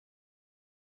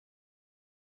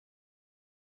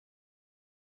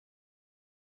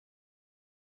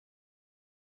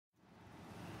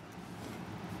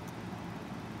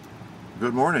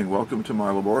Good morning, welcome to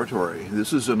my laboratory.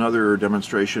 This is another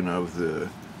demonstration of the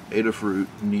Adafruit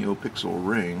NeoPixel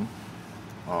Ring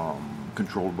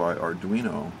controlled by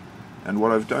Arduino. And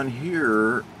what I've done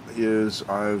here is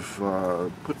I've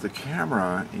put the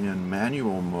camera in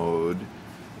manual mode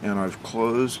and I've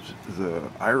closed the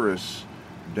iris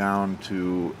down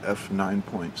to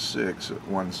f9.6 at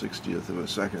 1/60th of a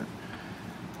second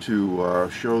to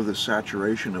show the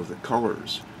saturation of the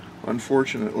colors.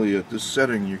 Unfortunately, at this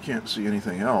setting you can't see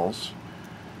anything else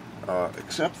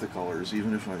except the colors.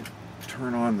 Even if I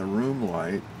turn on the room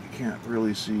light, you can't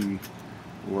really see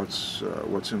what's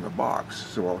in the box.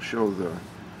 So I'll show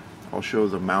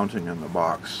the mounting in the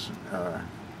box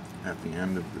at the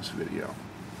end of this video.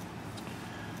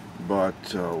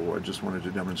 But I just wanted to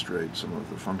demonstrate some of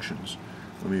the functions.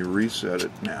 Let me reset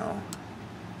it now.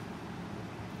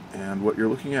 And what you're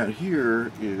looking at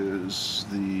here is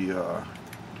the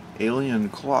alien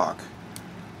clock.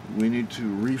 We need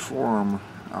to reform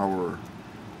our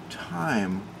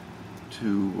time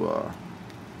to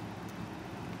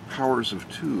powers of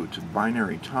 2, to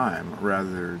binary time,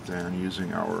 rather than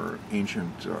using our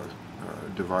ancient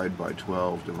divide by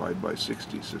 12, divide by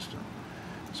 60 system.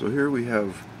 So here we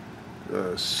have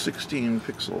 16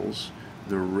 pixels.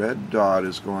 The red dot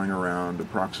is going around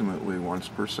approximately once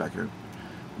per second.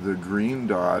 The green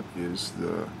dot is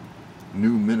the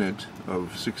new minute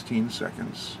of 16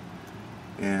 seconds,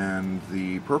 and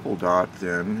the purple dot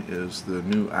then is the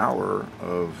new hour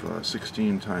of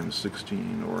 16 times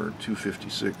 16, or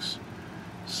 256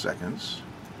 seconds.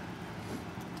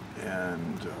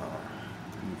 And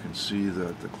you can see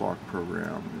that the clock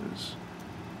program is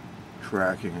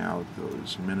tracking out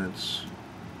those minutes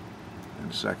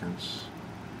and seconds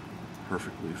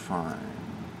perfectly fine.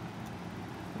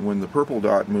 When the purple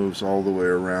dot moves all the way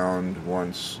around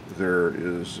once, there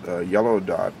is a yellow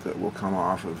dot that will come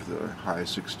off of the high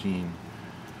 16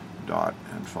 dot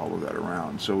and follow that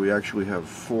around. So we actually have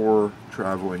 4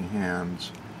 traveling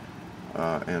hands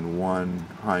and 1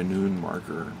 high noon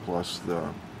marker plus the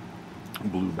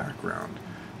blue background.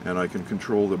 And I can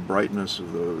control the brightness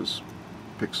of those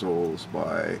pixels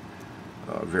by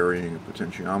varying a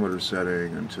potentiometer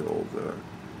setting until the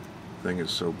thing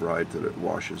is so bright that it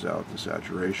washes out the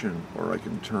saturation, or I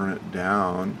can turn it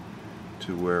down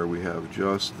to where we have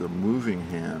just the moving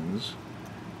hands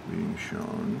being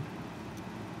shown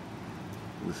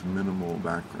with minimal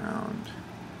background.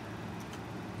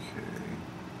 Okay.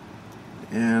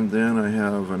 And then I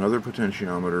have another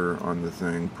potentiometer on the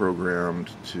thing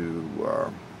programmed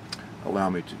to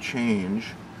allow me to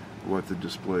change what the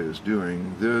display is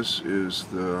doing. This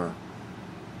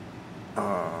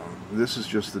is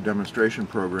just the demonstration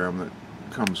program that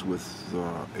comes with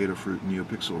the Adafruit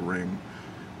NeoPixel Ring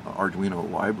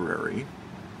Arduino library.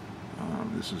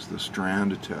 This is the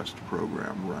strand test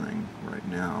program running right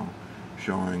now,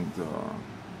 showing the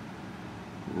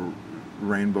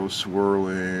rainbow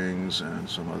swirlings and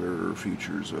some other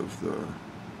features of the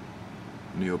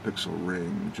NeoPixel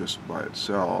Ring just by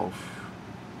itself.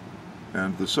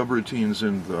 And the subroutines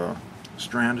in the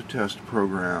strand test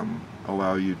program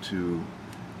allow you to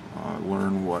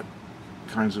learn what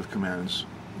kinds of commands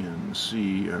in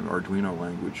C and Arduino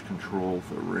language control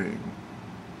the ring.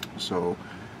 So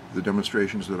the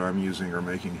demonstrations that I'm using are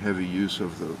making heavy use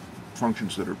of the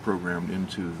functions that are programmed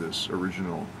into this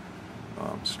original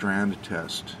strand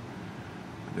test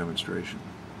demonstration.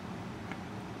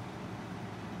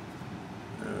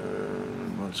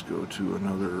 And let's go to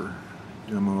another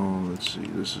demo. Let's see,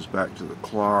 this is back to the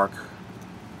clock.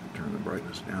 Turn the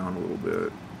brightness down a little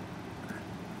bit.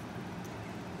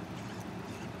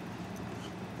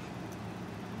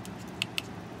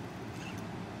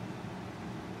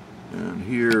 And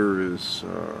here is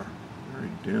very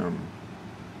dim.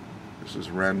 This is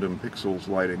random pixels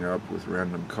lighting up with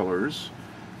random colors.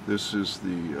 This is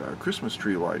the Christmas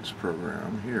tree lights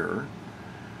program here.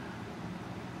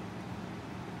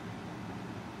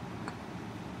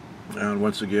 And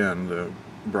once again, the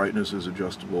brightness is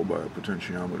adjustable by a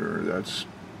potentiometer. That's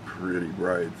pretty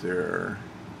bright there.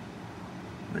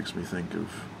 Makes me think of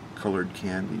colored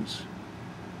candies.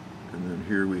 And then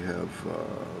here we have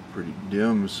a pretty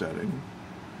dim setting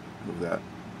of that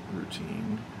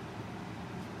routine.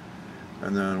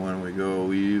 And then when we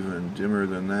go even dimmer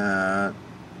than that,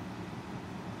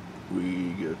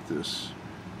 we get this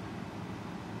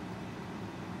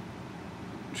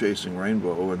chasing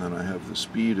rainbow, and then I have the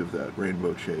speed of that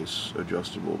rainbow chase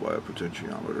adjustable by a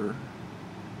potentiometer.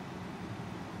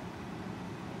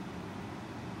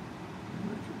 And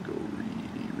I can go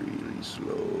really, really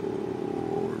slow,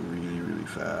 or really, really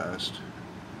fast.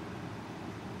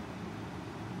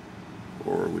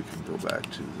 Or we can go back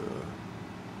to the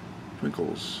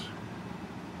twinkles.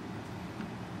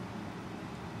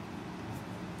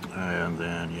 And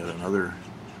then yet another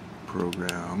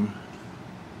program.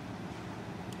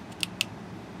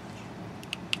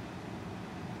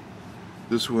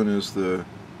 This one is the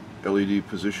LED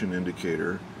position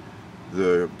indicator.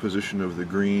 The position of the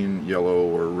green, yellow,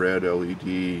 or red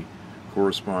LED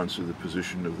corresponds to the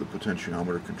position of the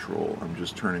potentiometer control. I'm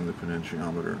just turning the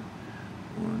potentiometer.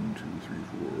 1, 2, 3,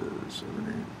 4,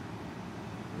 7,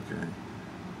 8. Okay.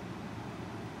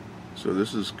 So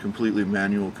this is completely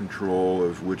manual control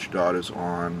of which dot is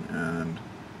on,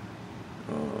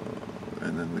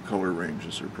 and then the color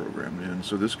ranges are programmed in.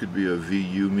 So this could be a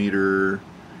VU meter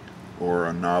or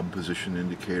a knob position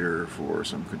indicator for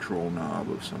some control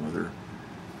knob of some other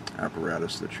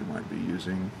apparatus that you might be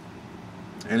using.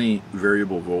 Any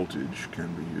variable voltage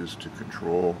can be used to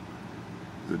control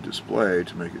the display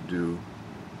to make it do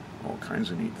all kinds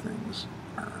of neat things.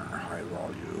 High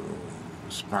volume,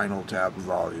 spinal tap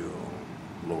volume,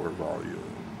 lower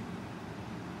volume,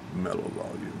 mellow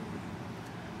volume.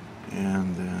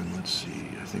 And then, let's see,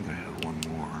 I think I have one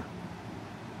more.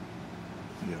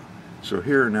 Yeah. So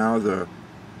here now the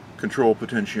control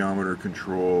potentiometer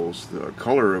controls the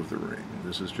color of the ring.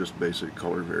 This is just basic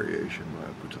color variation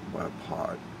by a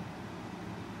pot.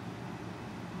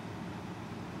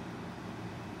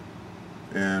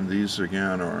 And these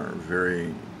again are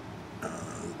very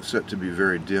set to be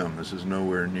very dim. This is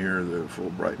nowhere near the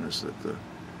full brightness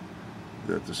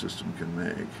that the system can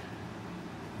make.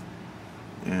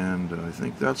 And I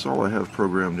think that's all I have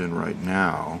programmed in right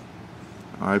now.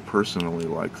 I personally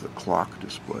like the clock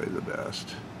display the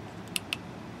best,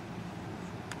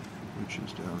 which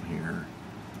is down here.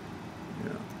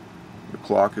 Yeah, the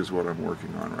clock is what I'm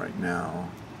working on right now.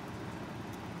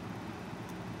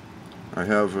 I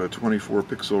have a 24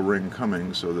 pixel ring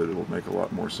coming so that it'll make a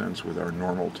lot more sense with our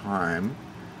normal time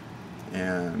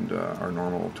and our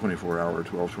normal 24-hour,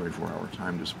 24-hour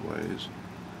time displays.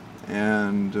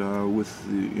 And with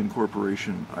the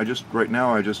incorporation, right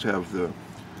now I just have the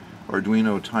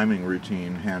Arduino timing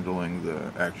routine handling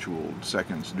the actual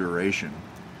seconds duration,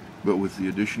 but with the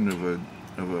addition of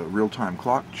a real-time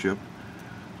clock chip,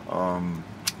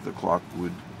 the clock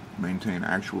would maintain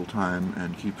actual time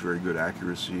and keep very good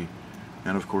accuracy.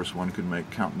 And of course one can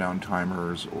make countdown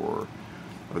timers or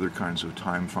other kinds of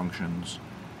time functions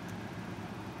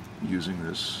using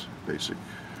this basic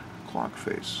clock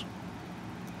face.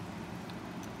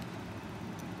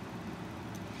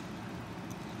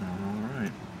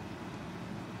 Alright.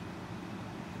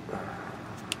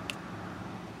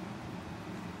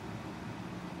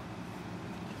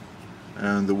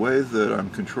 And the way that I'm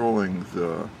controlling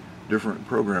the different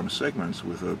program segments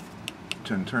with a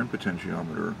 10-turn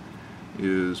potentiometer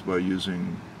is by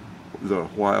using the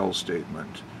while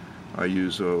statement. I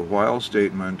use a while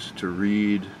statement to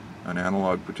read an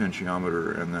analog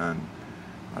potentiometer, and then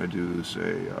I do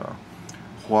say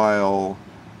while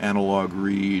analog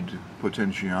read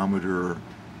potentiometer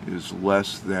is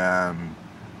less than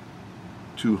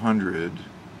 200,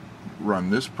 run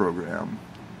this program,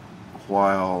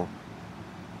 while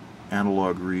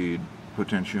analog read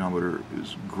potentiometer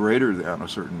is greater than a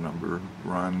certain number,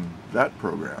 run that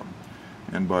program.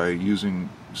 And by using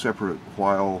separate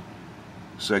while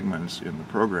segments in the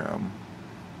program,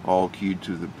 all keyed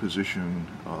to the position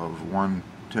of one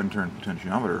 10-turn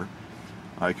potentiometer,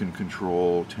 I can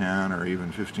control 10 or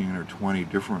even 15 or 20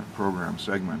 different program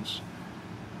segments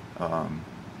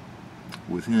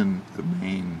within the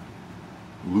main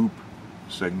loop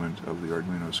segment of the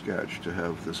Arduino sketch to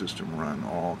have the system run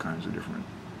all kinds of different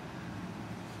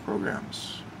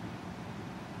programs.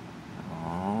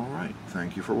 Alright,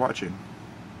 thank you for watching.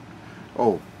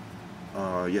 Oh,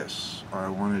 yes, I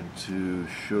wanted to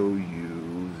show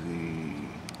you the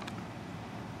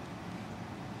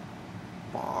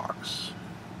box.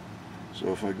 So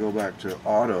if I go back to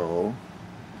auto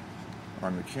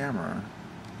on the camera,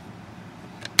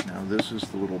 now this is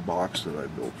the little box that I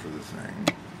built for the thing.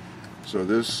 So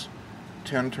this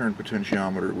 10-turn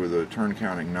potentiometer with a turn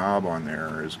counting knob on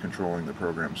there is controlling the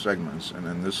program segments, and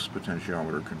then this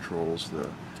potentiometer controls the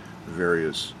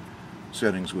various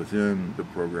settings within the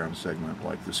program segment,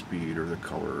 like the speed or the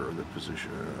color or the position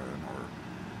or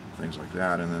things like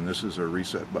that. And then this is a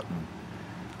reset button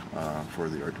for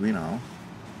the Arduino.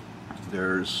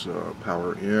 There's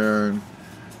power in,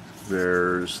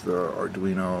 there's the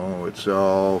Arduino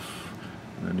itself,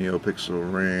 the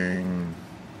NeoPixel Ring,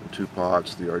 the two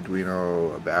pots, the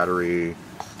Arduino, a battery,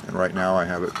 and right now I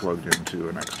have it plugged into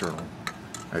an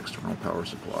external power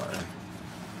supply.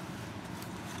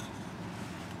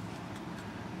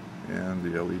 And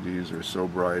the LEDs are so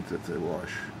bright that they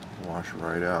wash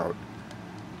right out.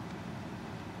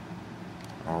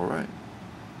 All right.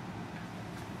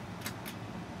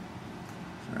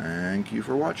 Thank you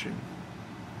for watching.